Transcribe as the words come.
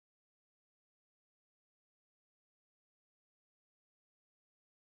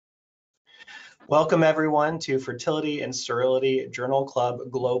Welcome everyone to Fertility and Sterility Journal Club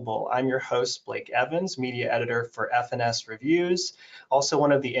Global. I'm your host, Blake Evans, media editor for F&S Reviews, also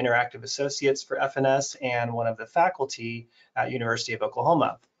one of the interactive associates for F&S and one of the faculty at University of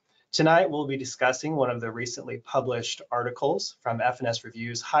Oklahoma. Tonight, we'll be discussing one of the recently published articles from F&S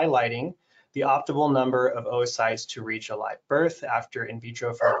Reviews highlighting the optimal number of oocytes to reach a live birth after in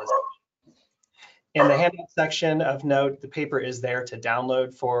vitro fertilization. In the handout section of note, the paper is there to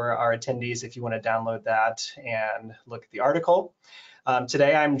download for our attendees if you want to download that and look at the article.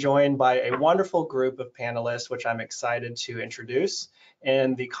 Today, I'm joined by a wonderful group of panelists, which I'm excited to introduce.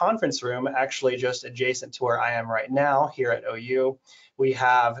 In the conference room, actually just adjacent to where I am right now here at OU, we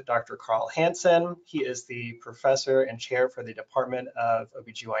have Dr. Carl Hansen. He is the professor and chair for the Department of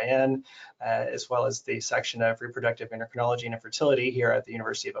OBGYN, as well as the section of reproductive endocrinology and infertility here at the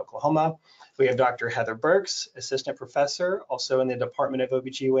University of Oklahoma. We have Dr. Heather Burks, assistant professor, also in the Department of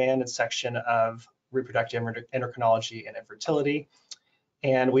OBGYN and section of reproductive endocrinology and infertility.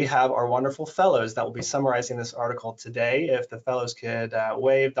 And we have our wonderful fellows that will be summarizing this article today. If the fellows could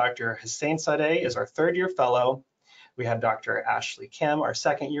wave, Dr. Hussein Sadeh is our third-year fellow. We have Dr. Ashley Kim, our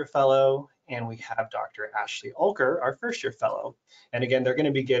second-year fellow, and we have Dr. Ashley Olker, our first-year fellow. And again, they're going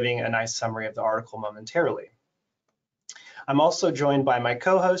to be giving a nice summary of the article momentarily. I'm also joined by my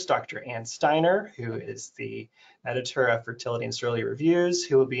co-host, Dr. Ann Steiner, who is the editor of Fertility and Sterility Reviews,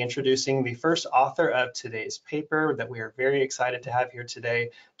 who will be introducing the first author of today's paper that we are very excited to have here today.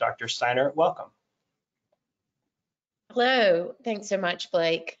 Dr. Steiner, welcome. Hello, thanks so much,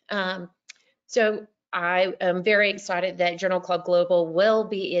 Blake. So I am very excited that Journal Club Global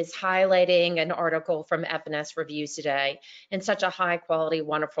is highlighting an article from F&S Reviews today in such a high quality,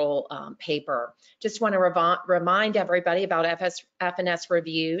 wonderful paper. Just want to remind everybody about F&S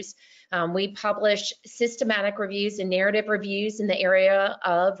Reviews. We publish systematic reviews and narrative reviews in the area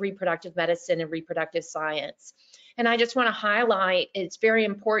of reproductive medicine and reproductive science. And I just want to highlight, it's very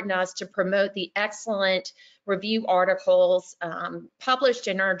important to us to promote the excellent review articles published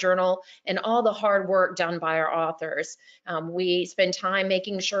in our journal and all the hard work done by our authors. We spend time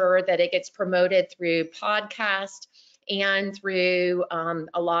making sure that it gets promoted through podcast and through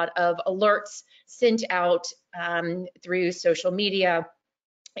a lot of alerts sent out through social media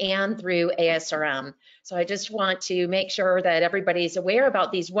and through ASRM. So I just want to make sure that everybody's aware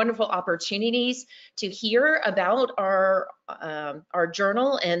about these wonderful opportunities to hear about our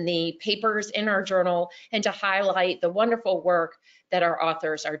journal and the papers in our journal, and to highlight the wonderful work that our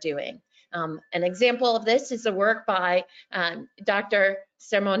authors are doing. An example of this is the work by Dr.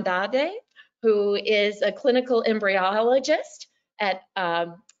 Sermondade, who is a clinical embryologist at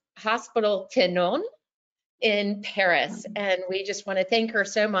Hospital Tenon in Paris, and we just want to thank her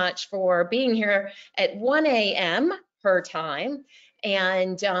so much for being here at 1 a.m. her time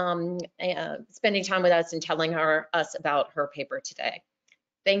and spending time with us and telling us about her paper today.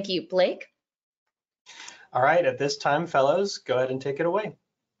 Thank you, Blake. All right, at this time, fellows, go ahead and take it away.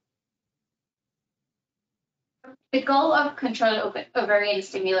 The goal of controlled ovarian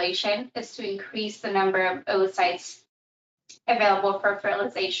stimulation is to increase the number of oocytes available for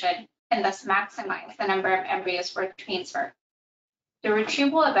fertilization and thus maximize the number of embryos for transfer. The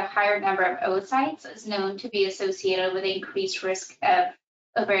retrieval of a higher number of oocytes is known to be associated with increased risk of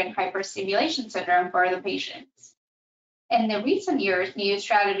ovarian hyperstimulation syndrome for the patients. In the recent years, new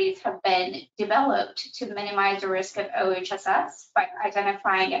strategies have been developed to minimize the risk of OHSS by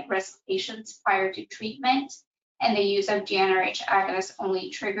identifying at-risk patients prior to treatment and the use of GnRH agonist-only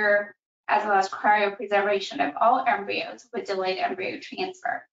trigger, as well as cryopreservation of all embryos with delayed embryo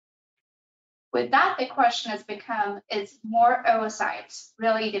transfer. With that, the question has become, is more oocytes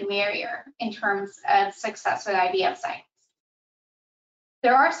really the merrier in terms of success with IVF sites?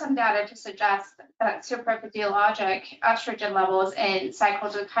 There are some data to suggest that supraphysiologic estrogen levels in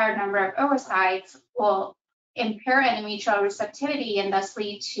cycles with higher number of oocytes will impair endometrial receptivity and thus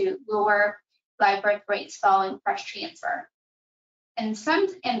lead to lower live birth rates following fresh transfer. And some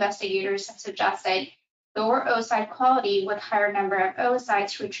investigators have suggested lower oocyte quality with higher number of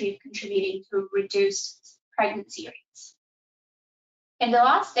oocytes retrieved contributing to reduced pregnancy rates. In the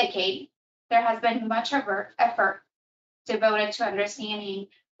last decade, there has been much effort devoted to understanding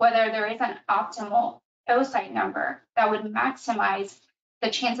whether there is an optimal oocyte number that would maximize the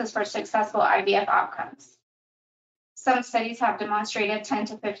chances for successful IVF outcomes. Some studies have demonstrated 10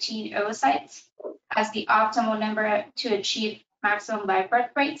 to 15 oocytes as the optimal number to achieve maximum live birth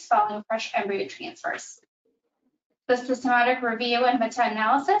rates following fresh embryo transfers. The systematic review and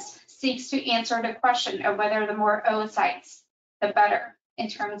meta-analysis seeks to answer the question of whether the more oocytes, the better, in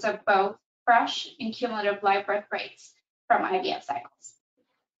terms of both fresh and cumulative live birth rates from IVF cycles.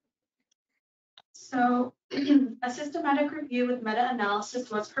 So a systematic review with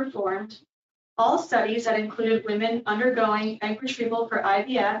meta-analysis was performed. All studies that included women undergoing egg retrieval for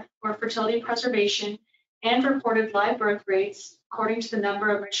IVF or fertility preservation and reported live birth rates according to the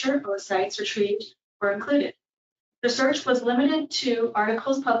number of mature oocytes retrieved were included. The search was limited to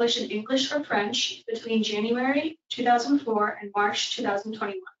articles published in English or French between January 2004 and March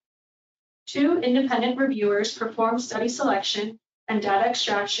 2021. 2 independent reviewers performed study selection and data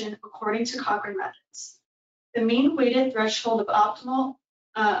extraction according to Cochrane methods. The mean weighted threshold of optimal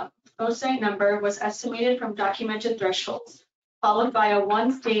oocyte number was estimated from documented thresholds, followed by a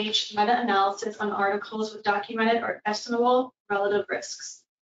 1-stage meta-analysis on articles with documented or estimable relative risks.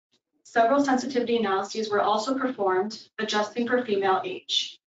 Several sensitivity analyses were also performed, adjusting for female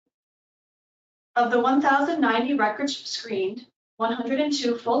age. Of the 1,090 records screened,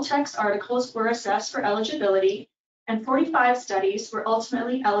 102 full-text articles were assessed for eligibility, and 45 studies were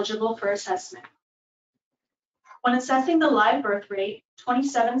ultimately eligible for assessment. When assessing the live birth rate,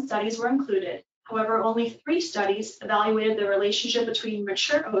 27 studies were included. However, only 3 studies evaluated the relationship between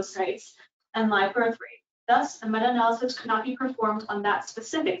mature oocytes and live birth rate. Thus, a meta-analysis could not be performed on that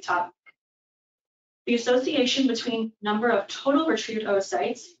specific topic. The association between number of total retrieved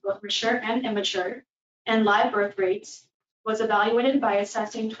oocytes, both mature and immature, and live birth rates was evaluated by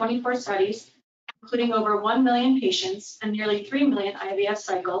assessing 24 studies, including over 1 million patients and nearly 3 million IVF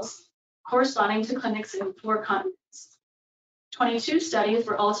cycles, corresponding to clinics in 4 continents. 22 studies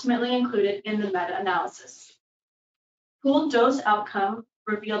were ultimately included in the meta-analysis. Pooled dose outcome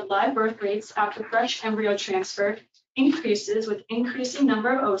revealed live birth rates after fresh embryo transfer increases with increasing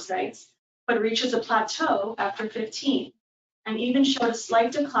number of oocytes, but reaches a plateau after 15, and even showed a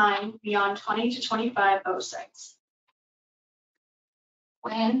slight decline beyond 20 to 25 oocytes.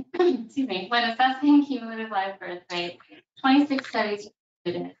 When assessing cumulative live birth rate, 26 studies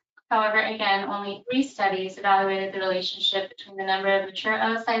were included. However, again, only 3 studies evaluated the relationship between the number of mature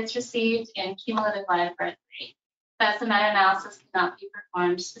oocytes received and cumulative live birth rate. Thus, the meta-analysis could not be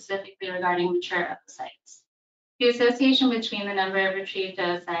performed specifically regarding mature oocytes. The association between the number of retrieved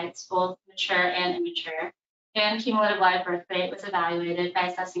oocytes, both mature and immature, and cumulative live birth rate was evaluated by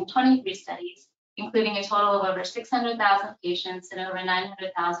assessing 23 studies, including a total of over 600,000 patients and over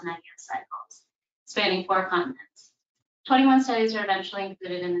 900,000 IVF cycles, spanning 4 continents. 21 studies were eventually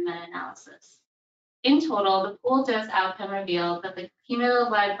included in the meta-analysis. In total, the pooled dose outcome revealed that the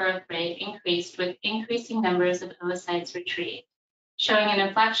cumulative live birth rate increased with increasing numbers of oocytes retrieved, showing an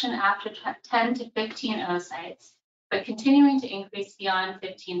inflection after 10 to 15 oocytes, but continuing to increase beyond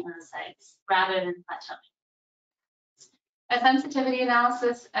 15 oocytes rather than plateauing. A sensitivity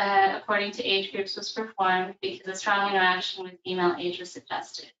analysis according to age groups was performed because a strong interaction with female age was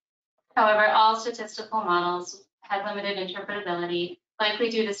suggested. However, all statistical models had limited interpretability, likely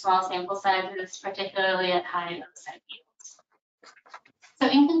due to small sample sizes, particularly at high oocyte yields. So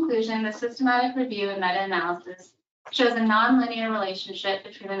in conclusion, the systematic review and meta-analysis shows a nonlinear relationship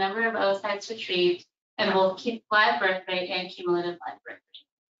between the number of oocytes retrieved and both live birth rate and cumulative live birth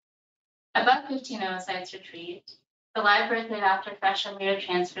rate. Above 15 oocytes retrieved, the live birth rate after fresh embryo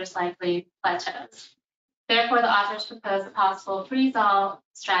transfers likely plateaus. Therefore, the authors propose a possible freeze-all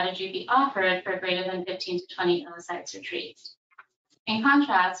strategy be offered for greater than 15 to 20 oocytes retrieved. In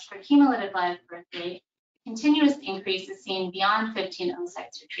contrast, for cumulative live birth rate, continuous increase is seen beyond 15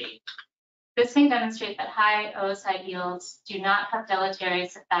 oocytes retrieved. This may demonstrate that high oocyte yields do not have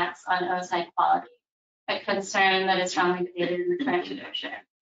deleterious effects on oocyte quality, a concern that is strongly debated in the current literature.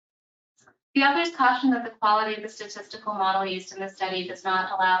 The authors caution that the quality of the statistical model used in the study does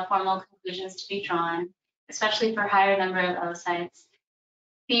not allow formal conclusions to be drawn, especially for higher number of oocytes.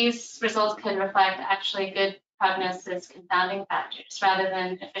 These results could reflect actually good prognosis confounding factors rather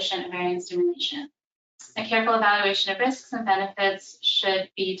than efficient variance simulation. A careful evaluation of risks and benefits should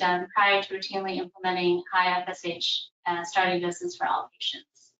be done prior to routinely implementing high FSH starting doses for all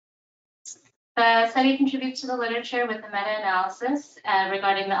patients. The study contributes to the literature with the meta-analysis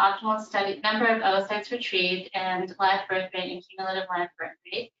regarding the optimal study number of oocytes retrieved and live birth rate and cumulative live birth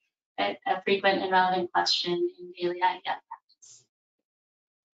rate, a frequent and relevant question in daily IVF practice.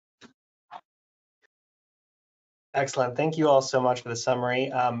 Excellent. Thank you all so much for the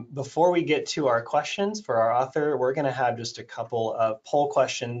summary. Before we get to our questions for our author, we're going to have just a couple of poll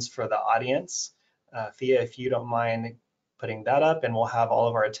questions for the audience. Thea, if you don't mind putting that up, and we'll have all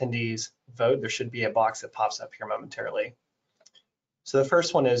of our attendees vote. There should be a box that pops up here momentarily. So the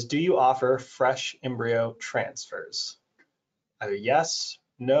first one is, do you offer fresh embryo transfers? Either yes,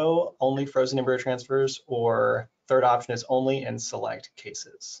 no, only frozen embryo transfers, or third option is only in select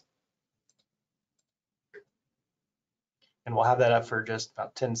cases. And we'll have that up for just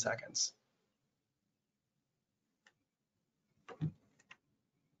about 10 seconds.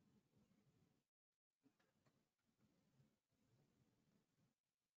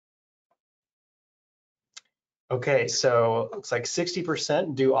 Okay, so it looks like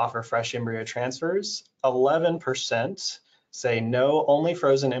 60% do offer fresh embryo transfers, 11% say no, only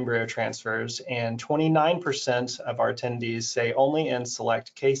frozen embryo transfers, and 29% of our attendees say only in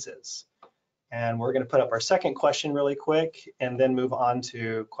select cases. And we're going to put up our second question really quick and then move on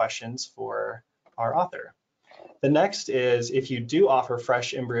to questions for our author. The next is, if you do offer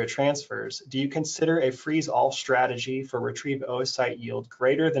fresh embryo transfers, do you consider a freeze-all strategy for retrieved oocyte yield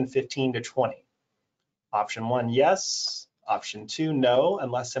greater than 15 to 20? Option 1, yes. Option 2, no,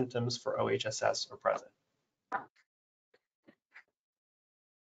 unless symptoms for OHSS are present.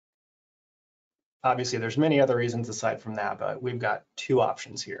 Obviously, there's many other reasons aside from that, but we've got two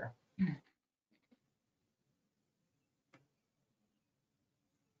options here.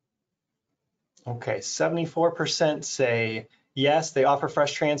 Okay, 74% say yes, they offer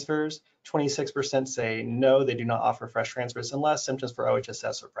fresh transfers. 26% say no, they do not offer fresh transfers unless symptoms for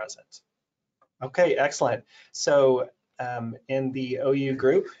OHSS are present. Okay, excellent. So in the OU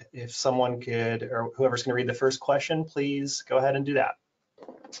group, if someone could, or whoever's going to read the first question, please go ahead and do that.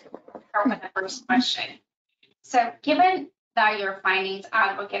 Start with the first question. So given that your findings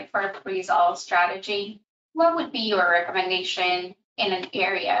advocate for a freeze-all strategy, what would be your recommendation in an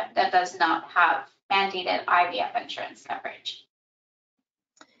area that does not have mandated IVF insurance coverage?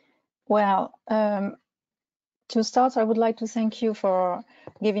 Well, to start, I would like to thank you for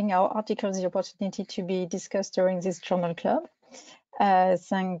giving our articles the opportunity to be discussed during this journal club.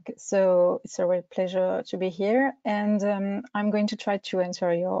 So it's a real pleasure to be here, and I'm going to try to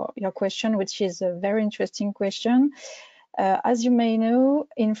answer your question, which is a very interesting question. As you may know,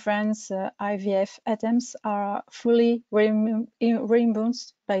 in France, IVF attempts are fully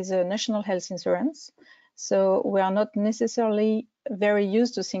reimbursed by the National Health Insurance. So we are not necessarily very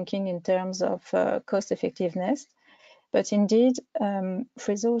used to thinking in terms of cost effectiveness, but indeed,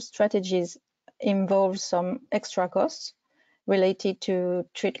 freeze-all strategies involve some extra costs related to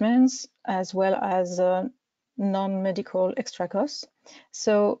treatments as well as non-medical extra costs.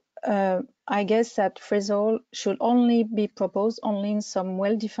 So I guess that freeze-all should only be proposed only in some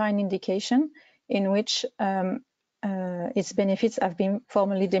well-defined indication in which its benefits have been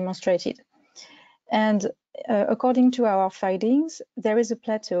formally demonstrated. And according to our findings, there is a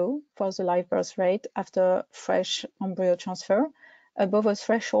plateau for the live birth rate after fresh embryo transfer above a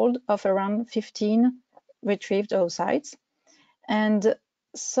threshold of around 15 retrieved oocytes. And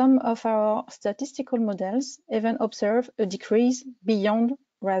some of our statistical models even observe a decrease beyond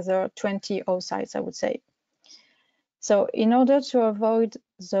rather 20 oocytes, I would say. So in order to avoid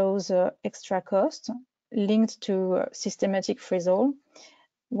those extra costs linked to systematic freeze-all,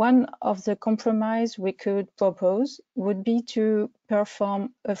 one of the compromise we could propose would be to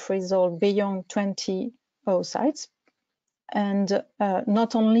perform a freeze-all beyond 20 oocytes, and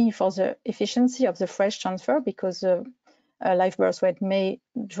not only for the efficiency of the fresh transfer, because live birth rate may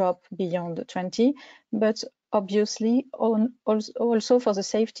drop beyond 20, but obviously also for the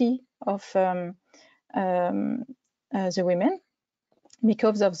safety of the women,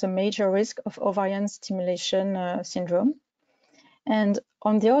 because of the major risk of ovarian stimulation syndrome. And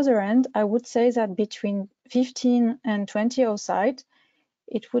on the other hand, I would say that between 15 and 20 oocytes,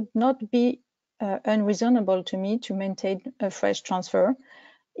 it would not be unreasonable to me to maintain a fresh transfer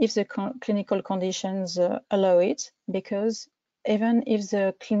if the clinical conditions allow it, because even if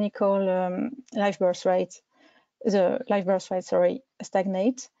the clinical live birth rate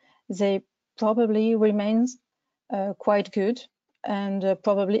stagnate, they probably remains quite good, and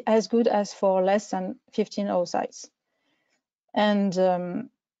probably as good as for less than 15 oocytes. And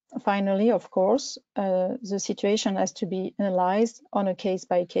finally, of course, the situation has to be analyzed on a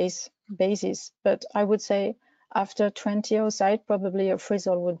case-by-case basis. But I would say after 20 oocytes, probably a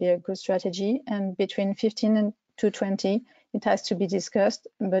freeze-all would be a good strategy. And between 15 and 20, it has to be discussed,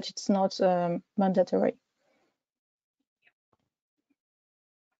 but it's not mandatory.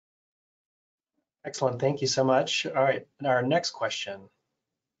 Excellent, thank you so much. All right, and our next question.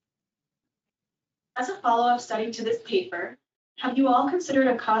 As a follow-up study to this paper, have you all considered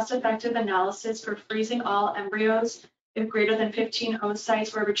a cost-effective analysis for freezing all embryos if greater than 15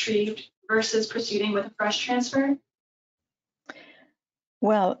 oocytes were retrieved versus proceeding with a fresh transfer?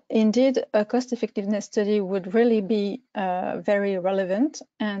 Well, indeed, a cost-effectiveness study would really be very relevant,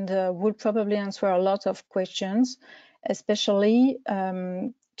 and would probably answer a lot of questions, especially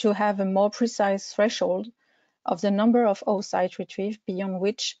to have a more precise threshold of the number of oocytes retrieved beyond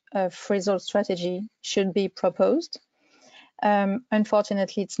which a freeze-all strategy should be proposed.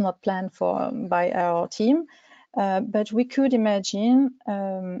 Unfortunately, it's not planned by our team, but we could imagine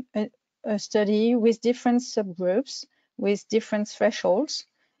a study with different subgroups with different thresholds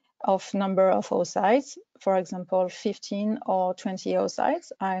of number of oocytes for example, 15 or 20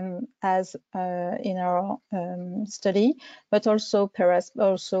 oocytes, as in our study, but also perhaps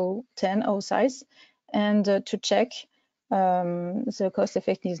also 10 oocytes, and to check the cost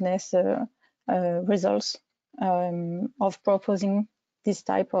effectiveness results of proposing this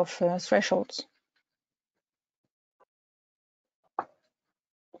type of thresholds.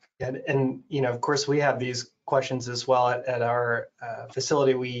 And you know, of course, we have these questions as well at our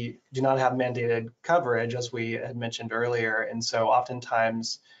facility. We do not have mandated coverage, as we had mentioned earlier, and so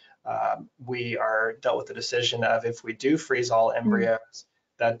oftentimes we are dealt with the decision of, if we do freeze all embryos,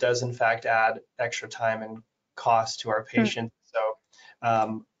 that does in fact add extra time and cost to our patients. So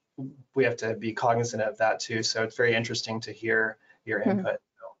we have to be cognizant of that too. So it's very interesting to hear your input.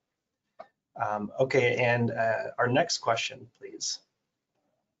 Okay, and our next question, please.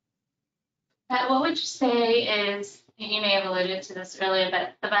 What would you say is, you may have alluded to this earlier,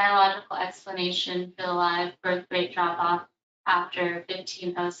 but the biological explanation for the live birth rate drop-off after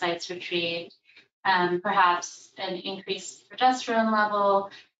 15 oocytes retrieved? Perhaps an increased progesterone level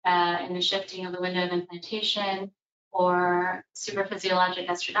in the shifting of the window of implantation, or supraphysiologic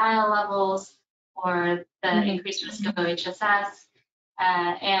estradiol levels, or the increased risk of OHSS?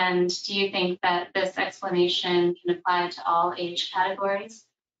 And do you think that this explanation can apply to all age categories?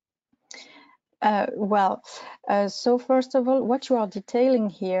 So first of all, what you are detailing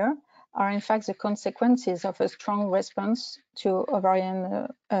here are in fact the consequences of a strong response to ovarian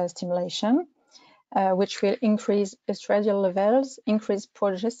stimulation, which will increase estradiol levels, increase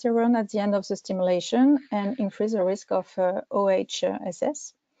progesterone at the end of the stimulation, and increase the risk of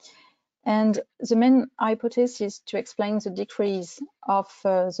OHSS. And the main hypothesis to explain the decrease of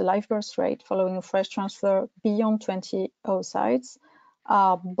the live birth rate following fresh transfer beyond 20 oocytes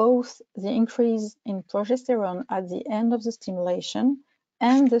are both the increase in progesterone at the end of the stimulation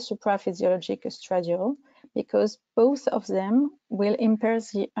and the supraphysiologic estradiol, because both of them will impair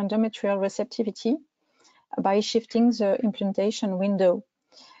the endometrial receptivity by shifting the implantation window.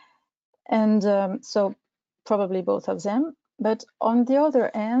 And so probably both of them. But on the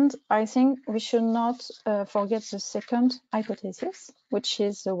other hand, I think we should not forget the second hypothesis, which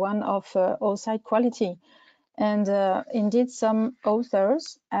is the one of oocyte quality. And indeed, some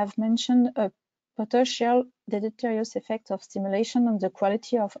authors have mentioned a potential deleterious effect of stimulation on the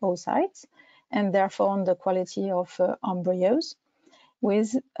quality of oocytes, and therefore on the quality of embryos,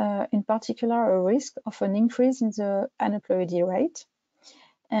 with in particular a risk of an increase in the aneuploidy rate.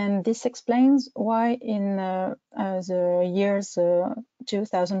 And this explains why in the years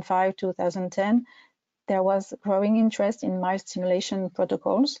 2005-2010, there was growing interest in mild stimulation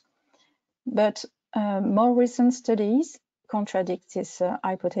protocols. But more recent studies contradict this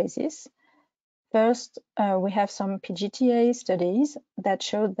hypothesis. First, we have some PGTA studies that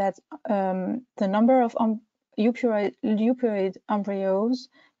showed that the number of euploid embryos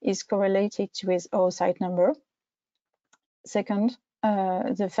is correlated with oocyte number. Second,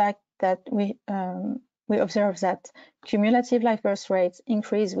 the fact that we observe that cumulative live birth rates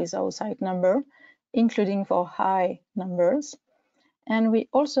increase with oocyte number, including for high numbers. And we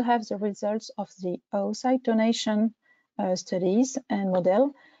also have the results of the oocyte donation studies and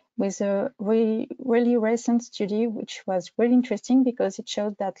model, with a really recent study, which was really interesting because it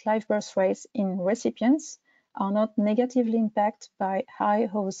showed that live birth rates in recipients are not negatively impacted by high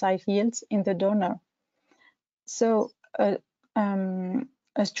oocyte yields in the donor. So a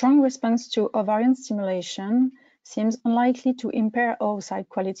strong response to ovarian stimulation seems unlikely to impair oocyte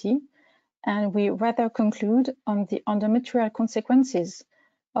quality, and we rather conclude on the endometrial consequences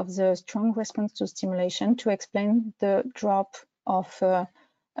of the strong response to stimulation to explain the drop of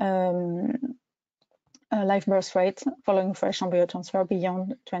live birth rate following fresh embryo transfer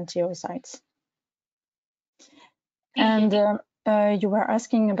beyond 20 oocytes. And you were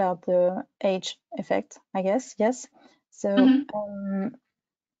asking about the age effect, I guess, yes. So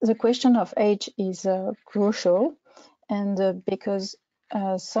the question of age is crucial, and because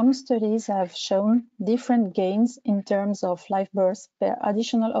some studies have shown different gains in terms of live birth per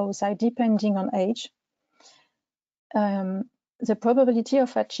additional oocyte depending on age. The probability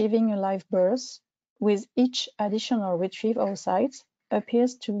of achieving a live birth with each additional retrieved oocyte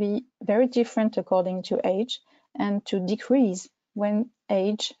appears to be very different according to age, and to decrease when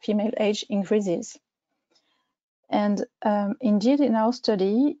female age increases. And indeed, in our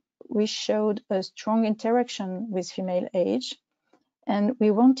study, we showed a strong interaction with female age, and we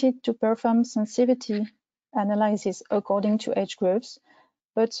wanted to perform sensitivity analysis according to age groups,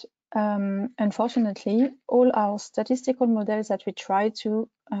 but unfortunately, all our statistical models that we tried to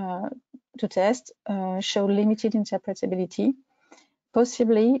test show limited interpretability,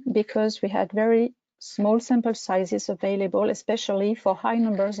 possibly because we had very small sample sizes available, especially for high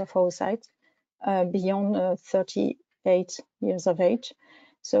numbers of oocytes beyond 38 years of age.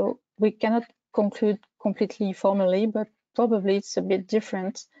 So we cannot conclude completely formally, but probably it's a bit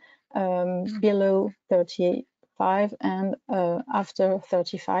different below 35 and after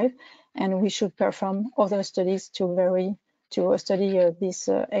 35, and we should perform other studies to study this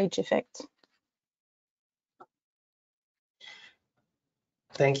age effect.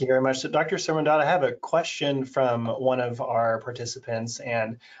 Thank you very much. So Dr. Sermandat, I have a question from one of our participants,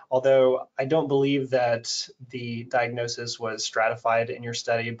 and although I don't believe that the diagnosis was stratified in your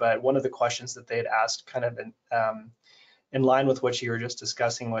study, but one of the questions that they had asked kind of in line with what you were just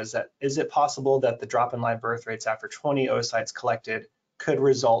discussing was that, is it possible that the drop in live birth rates after 20 oocytes collected could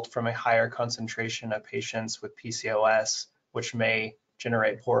result from a higher concentration of patients with PCOS, which may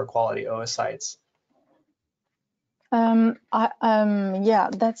generate poorer quality oocytes? Yeah,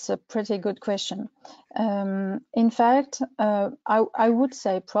 that's a pretty good question. In fact, I would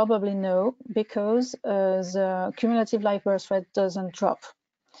say probably no, because the cumulative live birth rate doesn't drop.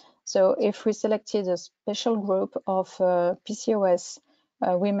 So if we selected a special group of PCOS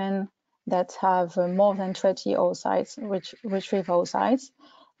women that have more than 20 oocytes, retrieve oocytes,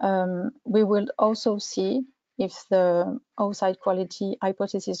 we will also see if the oocyte quality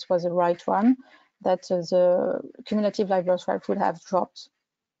hypothesis was the right one, that the cumulative live birth rate would have dropped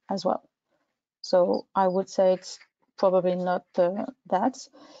as well. So I would say it's probably not that.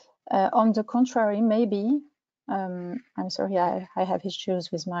 On the contrary, maybe, I'm sorry, I have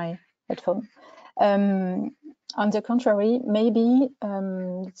issues with my headphone. On the contrary, maybe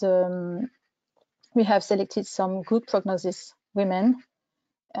we have selected some good prognosis women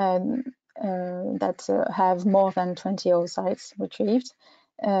that have more than 20 oocytes retrieved,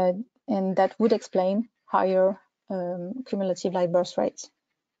 and that would explain higher cumulative live birth rates.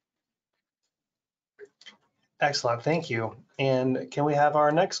 Excellent, thank you. And can we have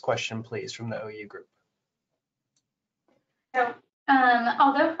our next question, please, from the OU group? So,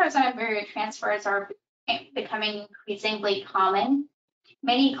 although frozen embryo transfers are becoming increasingly common,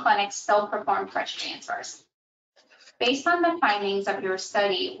 many clinics still perform fresh transfers. Based on the findings of your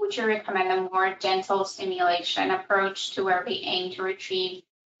study, would you recommend a more gentle stimulation approach to where we aim to retrieve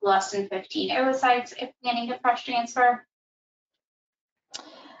less than 15 oocytes if beginning a fresh transfer?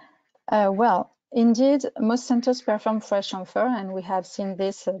 Well, indeed, most centers perform fresh transfer, and we have seen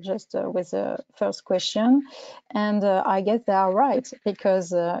this just with the first question. And I guess they are right,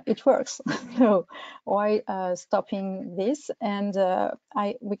 because it works. So why stopping this? And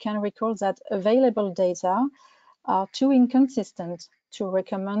we can recall that available data are too inconsistent to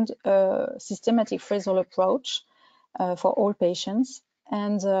recommend a systematic freeze-all approach for all patients.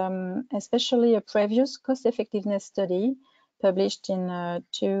 And especially a previous cost-effectiveness study published in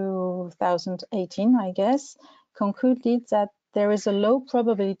 2018, I guess, concluded that there is a low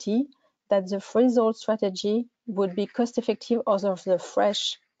probability that the freeze-all strategy would be cost-effective over the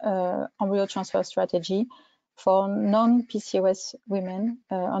fresh embryo transfer strategy for non-PCOS women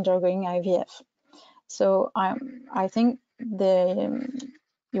undergoing IVF. So I think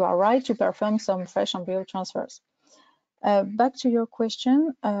you are right to perform some fresh embryo transfers. Back to your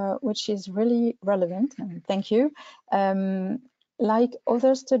question, which is really relevant, and thank you. Like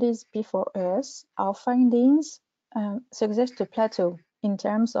other studies before us, our findings suggest a plateau in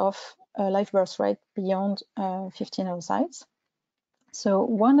terms of live birth rate beyond 15 oocytes. So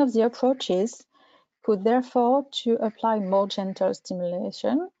one of the approaches could therefore to apply more gentle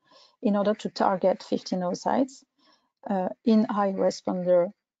stimulation in order to target 15 oocytes in high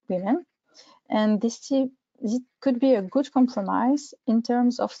responder women. And this could be a good compromise in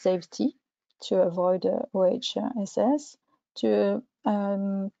terms of safety to avoid OHSS, to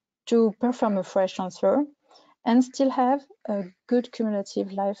perform a fresh transfer and still have a good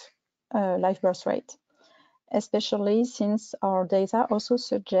cumulative live birth rate, especially since our data also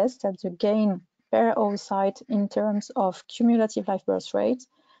suggests that the gain per oocyte in terms of cumulative live birth rate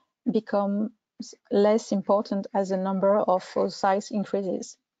becomes less important as the number of oocytes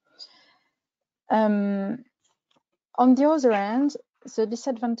increases. On the other hand, the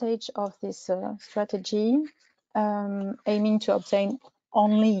disadvantage of this strategy, aiming to obtain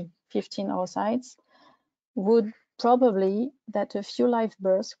only 15 oocytes, would probably that a few live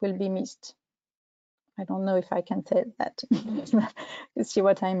births will be missed. I don't know if I can say that. You see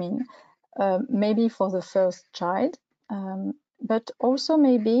what I mean? Maybe for the first child, but also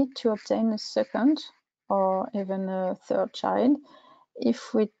maybe to obtain a second or even a third child,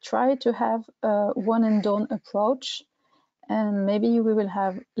 if we try to have a one and done approach, and maybe we will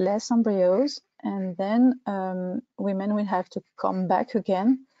have less embryos, and then women will have to come back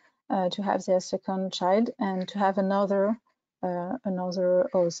again to have their second child and to have another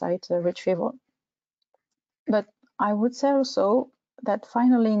oocyte retrieval. But I would say also that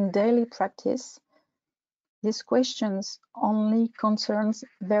finally in daily practice, these questions only concerns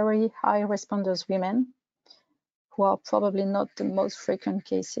very high responders women, who are probably not the most frequent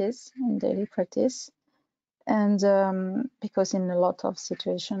cases in daily practice. And because in a lot of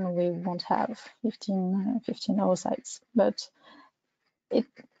situations we won't have 15 oocytes. But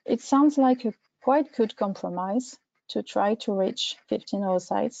it sounds like a quite good compromise to try to reach 15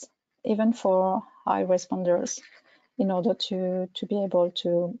 oocytes, even for high responders, in order to be able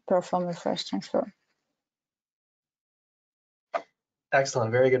to perform a fresh transfer.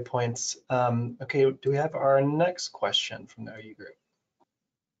 Excellent, very good points. Okay, do we have our next question from the OU group?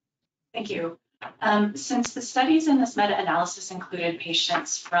 Thank you. Since the studies in this meta-analysis included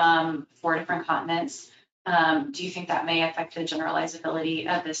patients from 4 different continents, do you think that may affect the generalizability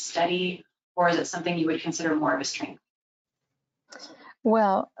of this study, or is it something you would consider more of a strength?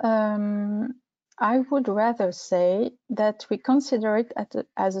 Well, I would rather say that we consider it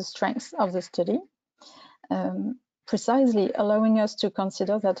as a strength of the study, precisely allowing us to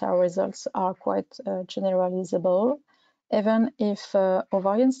consider that our results are quite generalizable, even if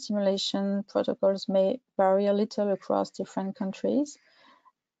ovarian stimulation protocols may vary a little across different countries,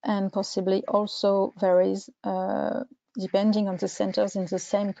 and possibly also varies depending on the centers in the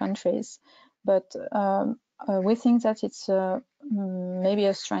same countries. But we think that it's maybe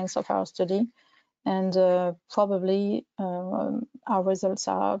a strength of our study, and probably our results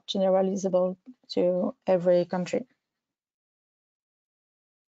are generalizable to every country.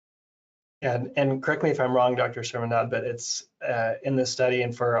 Yeah, and correct me if I'm wrong, Dr. Shermanad, but it's in the study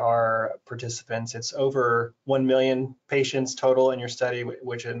and for our participants, it's over 1 million patients total in your study,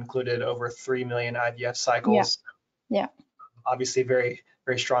 which included over 3 million IVF cycles. Yeah. Obviously, very,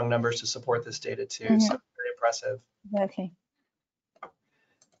 very strong numbers to support this data too. So very impressive. Okay. All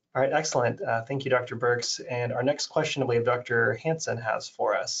right, excellent. Thank you, Dr. Burks. And our next question, I believe Dr. Hansen has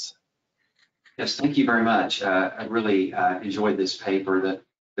for us. Yes, thank you very much. I really enjoyed this paper.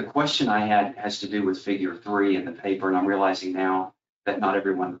 The question I had has to do with figure 3 in the paper, and I'm realizing now that not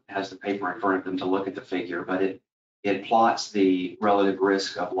everyone has the paper in front of them to look at the figure, but it plots the relative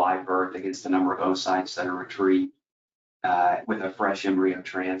risk of live birth against the number of oocytes that are retrieved with a fresh embryo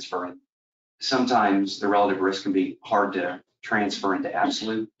transfer. And sometimes the relative risk can be hard to transfer into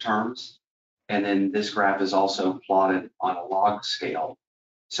absolute terms. And then this graph is also plotted on a log scale.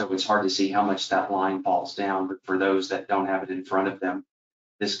 So it's hard to see how much that line falls down, but for those that don't have it in front of them,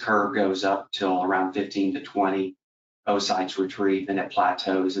 this curve goes up till around 15 to 20 oocytes retrieved, and it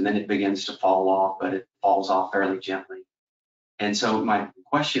plateaus, and then it begins to fall off, but it falls off fairly gently. And so my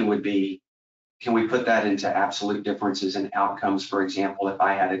question would be, can we put that into absolute differences in outcomes? For example, if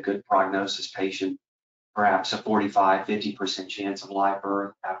I had a good prognosis patient, perhaps a 45, 50% chance of live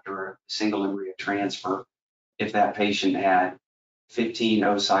birth after a single embryo transfer, if that patient had 15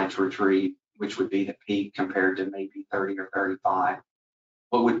 oocytes retrieved, which would be the peak compared to maybe 30 or 35,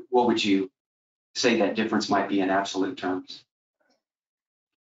 what would you say that difference might be in absolute terms?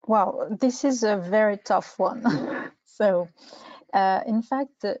 Wow, this is a very tough one. So, in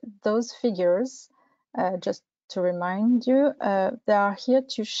fact, those figures, just to remind you, they are here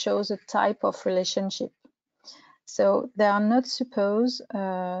to show the type of relationship. So they are not supposed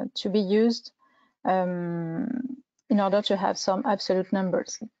to be used in order to have some absolute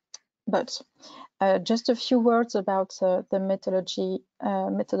numbers. But just a few words about the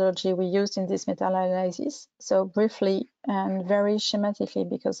methodology we used in this meta-analysis. So briefly and very schematically,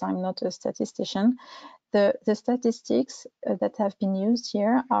 because I'm not a statistician, the statistics that have been used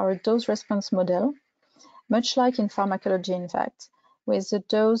here are a dose response model, much like in pharmacology, in fact, with the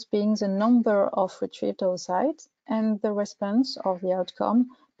dose being the number of retrieved oocytes and the response of the outcome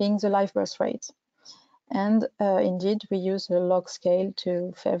being the live birth rate. And indeed, we use a log scale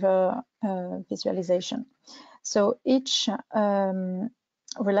to favor visualization. So each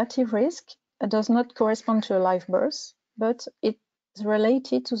relative risk does not correspond to a live birth, but it's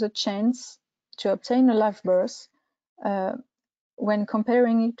related to the chance to obtain a live birth when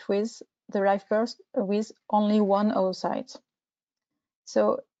comparing it with the live birth with only one oocyte.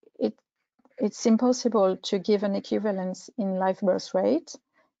 So it's impossible to give an equivalence in live birth rate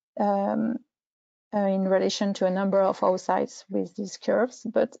in relation to a number of oocytes with these curves,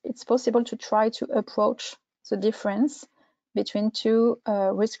 but it's possible to try to approach the difference between two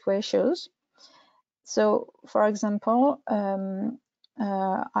risk ratios. So, for example,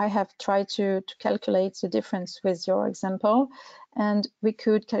 I have tried to calculate the difference with your example, and we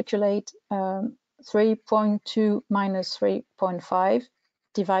could calculate 3.2 minus 3.5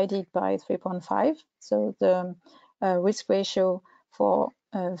 divided by 3.5. So the risk ratio for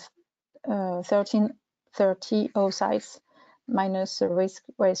 1330 oocytes minus the risk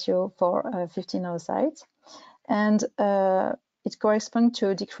ratio for 15 oocytes. And it corresponds to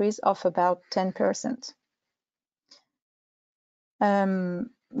a decrease of about 10%.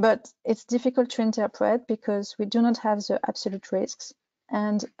 But it's difficult to interpret because we do not have the absolute risks,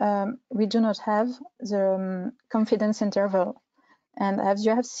 and we do not have the confidence interval. And as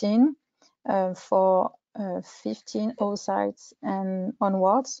you have seen, for 15 oocytes and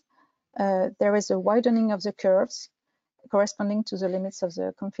onwards, there is a widening of the curves corresponding to the limits of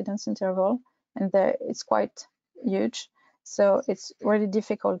the confidence interval, and it's quite huge. So it's really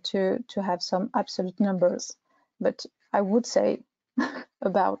difficult to have some absolute numbers. But I would say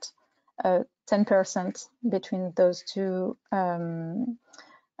about 10% between those two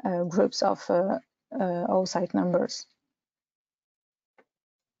groups of oocyte numbers.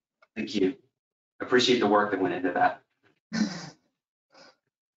 Thank you. Appreciate the work that went into that.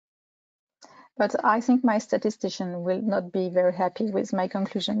 But I think my statistician will not be very happy with my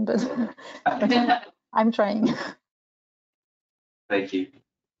conclusion, but I'm trying. Thank you.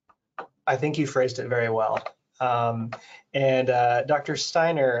 I think you phrased it very well. And Dr.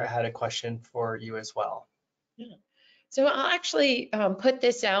 Steiner had a question for you as well. Yeah. So I'll actually put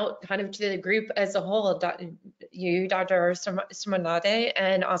this out kind of to the group as a whole, you, Dr. Simonade,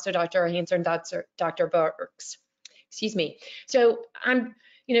 and also Dr. Hanson, Dr. Burks. Excuse me. So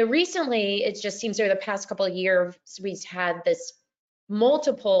recently it just seems over the past couple of years we've had this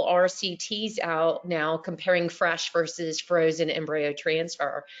multiple RCTs out now comparing fresh versus frozen embryo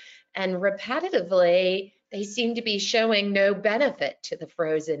transfer, and repetitively they seem to be showing no benefit to the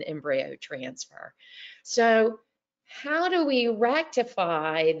frozen embryo transfer. So how do we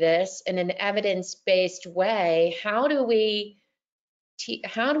rectify this in an evidence-based way? How do we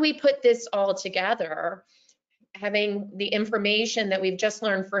put this all together, having the information that we've just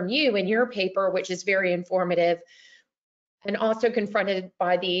learned from you in your paper, which is very informative, and also confronted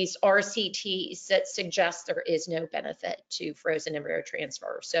by these RCTs that suggest there is no benefit to frozen embryo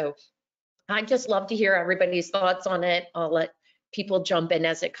transfer? So I'd just love to hear everybody's thoughts on it. I'll let people jump in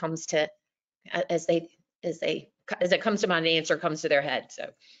as it comes to, as it comes to mind, an answer comes to their head.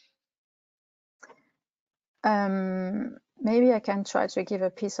 So maybe I can try to give a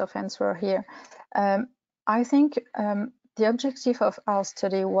piece of answer here. I think the objective of our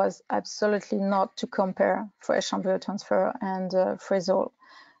study was absolutely not to compare fresh embryo transfer and freeze-all.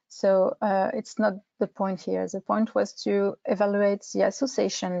 So it's not the point here. The point was to evaluate the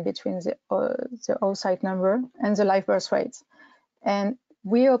association between the oocyte number and the live birth rate. And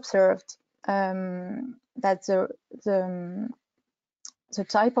we observed that the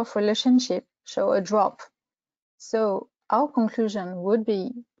type of relationship show a drop. So our conclusion would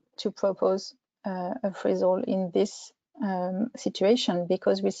be to propose a freeze-all in this situation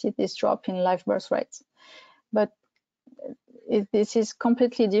because we see this drop in live birth rates. But this is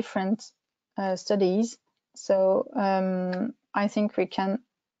completely different studies. So I think we can,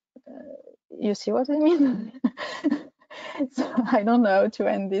 you see what I mean? So I don't know how to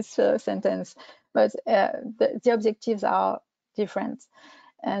end this sentence, but the objectives are different.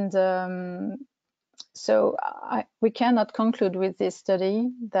 And so we cannot conclude with this study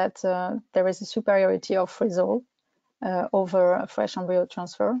that there is a superiority of freeze-all over fresh embryo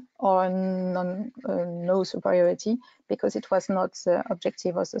transfer, or no superiority, because it was not the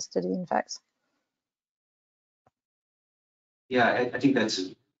objective of the study, in fact. Yeah, I think that's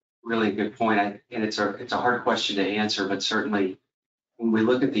a really good point, and it's a hard question to answer, but certainly when we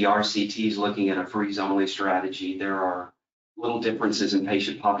look at the RCTs looking at a freeze-only strategy, there are little differences in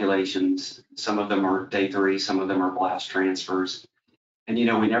patient populations. Some of them are day 3, some of them are blast transfers. And,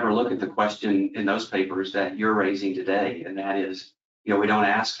 we never look at the question in those papers that you're raising today, and that is, we don't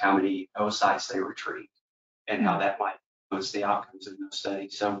ask how many oocytes they retrieve and how that might influence the outcomes in those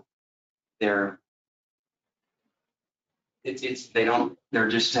studies. So they're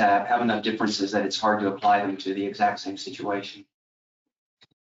just have enough differences that it's hard to apply them to the exact same situation.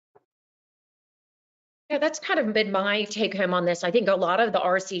 Yeah, that's kind of been my take home on this. I think a lot of the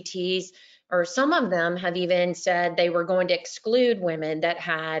RCTs, or some of them, have even said they were going to exclude women that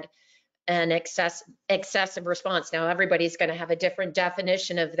had an excessive response. Now, everybody's going to have a different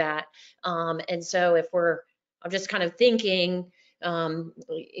definition of that. And so I'm just kind of thinking,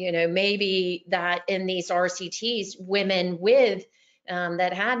 maybe that in these RCTs, women with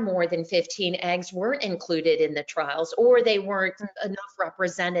that had more than 15 eggs weren't included in the trials, or they weren't enough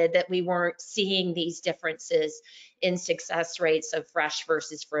represented that we weren't seeing these differences in success rates of fresh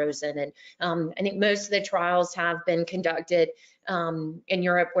versus frozen. And I think most of the trials have been conducted in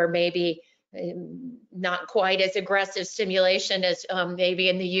Europe, where maybe not quite as aggressive stimulation as maybe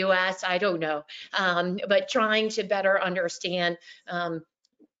in the US, I don't know, but trying to better understand, to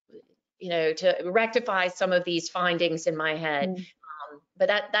rectify some of these findings in my head. But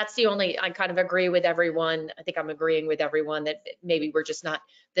that's the only, I kind of agree with everyone. I think I'm agreeing with everyone that maybe we're just not,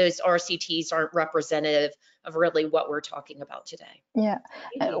 those RCTs aren't representative of really what we're talking about today. Yeah,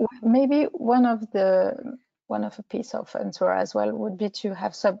 maybe one of a piece of answer as well would be to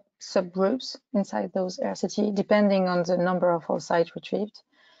have subgroups inside those RCT, depending on the number of oocytes retrieved,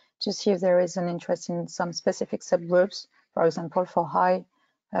 to see if there is an interest in some specific subgroups, for example, for high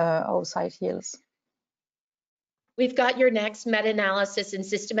oocyte yields. We've got your next meta-analysis and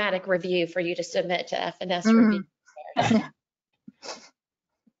systematic review for you to submit to F&S Reviews.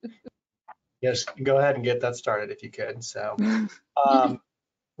 Yes, go ahead and get that started if you could. So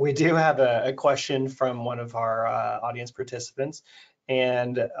we do have a question from one of our audience participants.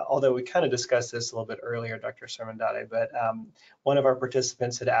 And although we kind of discussed this a little bit earlier, Dr. Sermandade, but one of our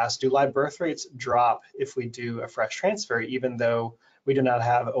participants had asked, do live birth rates drop if we do a fresh transfer, even though we do not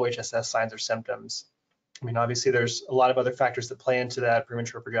have OHSS signs or symptoms? I mean, obviously, there's a lot of other factors that play into that.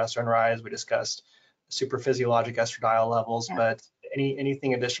 Premature progesterone rise, we discussed supraphysiologic estradiol levels, but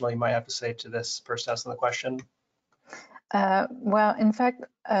anything additional you might have to say to this person asking the question? Well, in fact,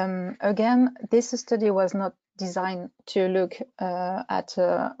 again, this study was not designed to look at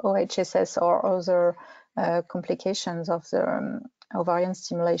OHSS or other complications of the ovarian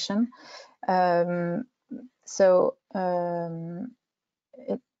stimulation.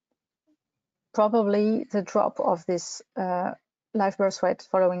 Probably the drop of this live birth rate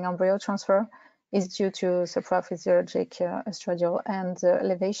following embryo transfer is due to supraphysiologic estradiol and the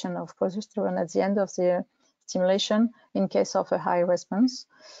elevation of progesterone at the end of the stimulation in case of a high response.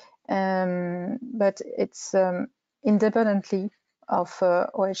 But it's independently of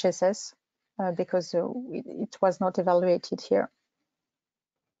OHSS because it was not evaluated here.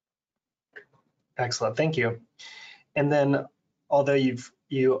 Excellent, thank you. And then, although you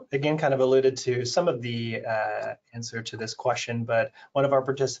again kind of alluded to some of the answer to this question, but one of our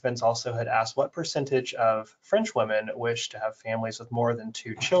participants also had asked what percentage of French women wish to have families with more than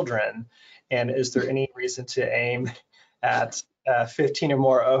 2 children, and is there any reason to aim at 15 or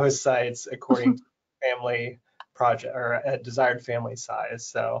more oocytes according to family project or a desired family size?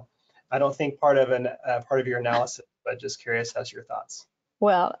 So I don't think part of your analysis, but just curious as your thoughts.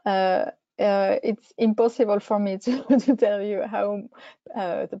 Well, it's impossible for me to tell you how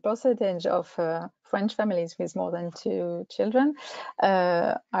the percentage of French families with more than 2 children.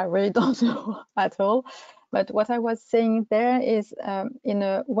 I really don't know at all. But what I was saying there is in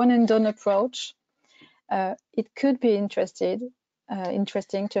a one and done approach, it could be interesting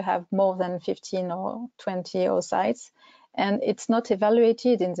to have more than 15 or 20 oocytes. And it's not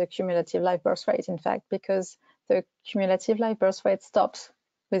evaluated in the cumulative live birth rate, in fact, because the cumulative live birth rate stops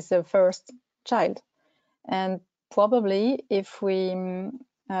with the first child. And probably if we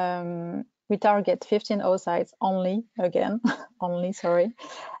target 15 oocytes only,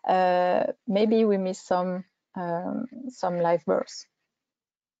 maybe we miss some live births.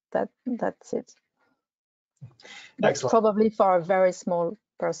 That's it. But probably for a very small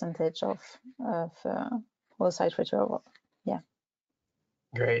percentage of oocyte retrieval. Yeah.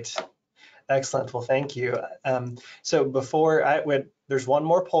 Great. Excellent. Well, thank you. So there's one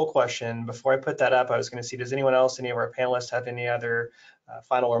more poll question. Before I put that up, I was going to see, does anyone else, any of our panelists have any other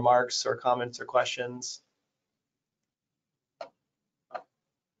final remarks or comments or questions?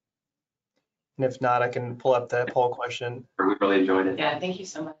 And if not, I can pull up the poll question. We really enjoyed it. Yeah, thank you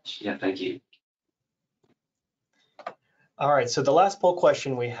so much. Yeah, thank you. All right, so the last poll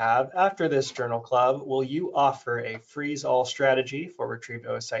question we have, after this journal club, will you offer a freeze-all strategy for retrieved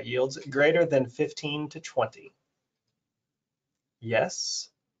oocyte yields greater than 15 to 20? Yes,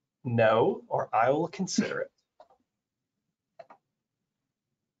 no, or I will consider it.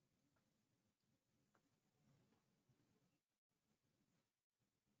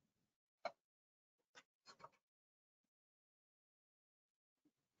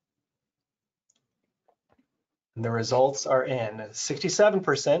 And the results are in.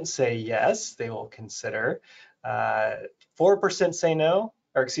 67% say yes, they will consider. 4% say no,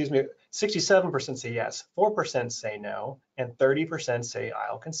 or excuse me, 67% say yes, 4% say no, and 30% say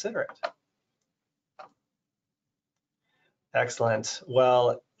I'll consider it. Excellent.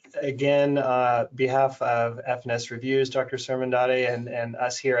 Well, again, behalf of F&S Reviews, Dr. Sermondade, and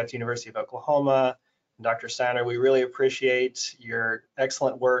us here at the University of Oklahoma, Dr. Steiner, we really appreciate your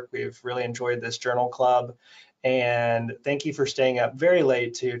excellent work. We've really enjoyed this journal club. And thank you for staying up very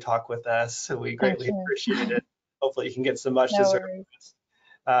late to talk with us. So we greatly appreciate it. Hopefully you can get some much deserved rest.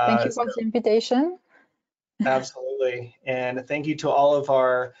 Thank you for the invitation. Absolutely. And thank you to all of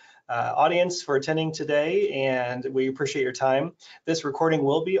our audience for attending today, and we appreciate your time. This recording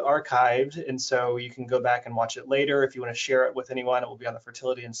will be archived, and so you can go back and watch it later. If you want to share it with anyone, it will be on the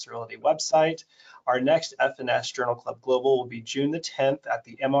Fertility and Sterility website. Our next F&S Journal Club Global will be June the 10th at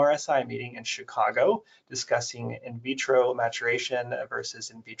the MRSI meeting in Chicago, discussing in vitro maturation versus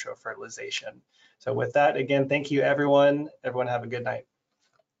in vitro fertilization. So with that, again, thank you, everyone. Everyone have a good night.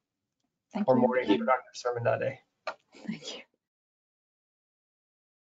 Thank Or you. morning for Dr. Sermondade. Thank you.